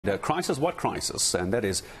The crisis, what crisis? And that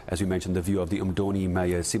is, as we mentioned, the view of the Umdoni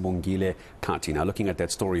Mayor Sibongile Kati. Now, looking at that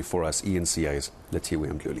story for us, ENCA's, let's hear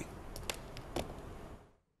Umdoni.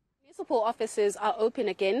 Municipal offices are open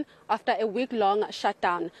again after a week-long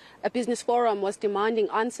shutdown. A business forum was demanding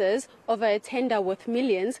answers over a tender worth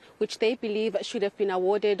millions, which they believe should have been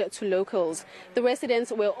awarded to locals. The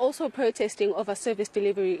residents were also protesting over service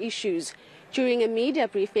delivery issues. During a media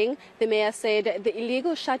briefing, the mayor said the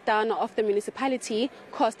illegal shutdown of the municipality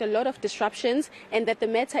caused a lot of disruptions and that the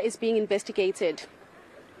matter is being investigated.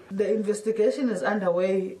 The investigation is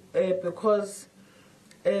underway because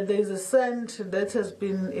there is a scent that has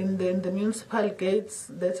been in the municipal gates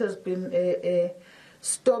that has been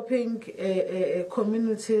stopping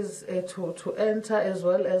communities to enter, as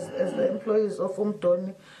well as the employees of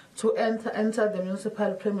Umdoni to enter the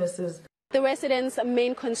municipal premises. The residents'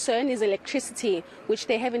 main concern is electricity, which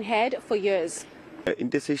they haven't had for years.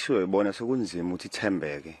 Into esishiwe bona sokunzima ukuthi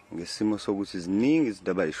ithembeke ngesimo sokuthi ziningi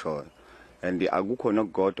izinto abayishoyo and akukho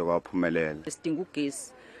nokugodwa kwaphumelela. Sidinga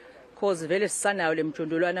ugesi cause vele sisanayo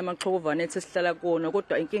lemjondolwana amaxhokovana ethi sihlala kuona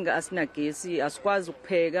kodwa inkinga asinagesi, asikwazi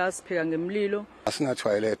ukupheka, sipheka ngemlilo. Asina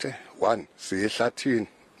toilet, one siyehlathini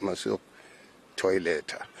masiyo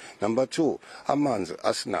toilet. Number 2, amanzi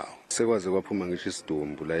asinawo. Sekwaze kwaphuma ngisho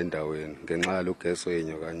isidumbu la endaweni ngenxa yalogesi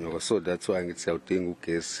yenyokanyoka, so that's why ngithi siyawudinga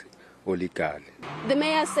ugesi oligale. The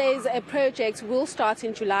mayor says a project will start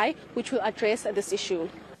in July which will address this issue.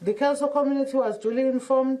 The council community was duly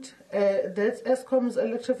informed that Eskom's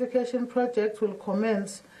electrification project will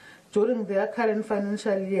commence during their current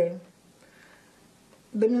financial year.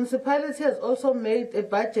 The municipality has also made a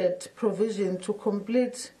budget provision to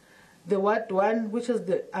complete the Ward 1, which is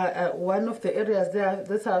the one of the areas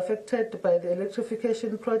that are affected by the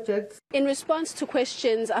electrification project. In response to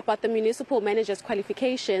questions about the municipal manager's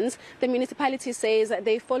qualifications, the municipality says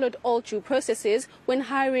they followed all due processes when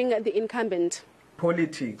hiring the incumbent.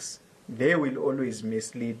 Politics, they will always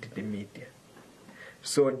mislead the media.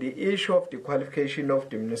 So the issue of the qualification of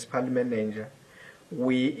the municipal manager,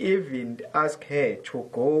 we even ask her to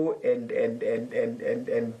go and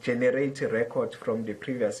generate a record from the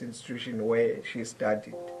previous institution where she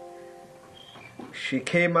studied. She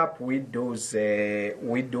came up with those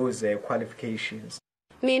qualifications.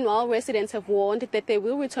 Meanwhile, residents have warned that they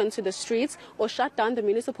will return to the streets or shut down the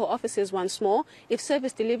municipal offices once more if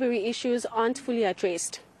service delivery issues aren't fully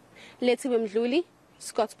addressed. Lethiwe Mdluli,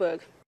 Scottsburg.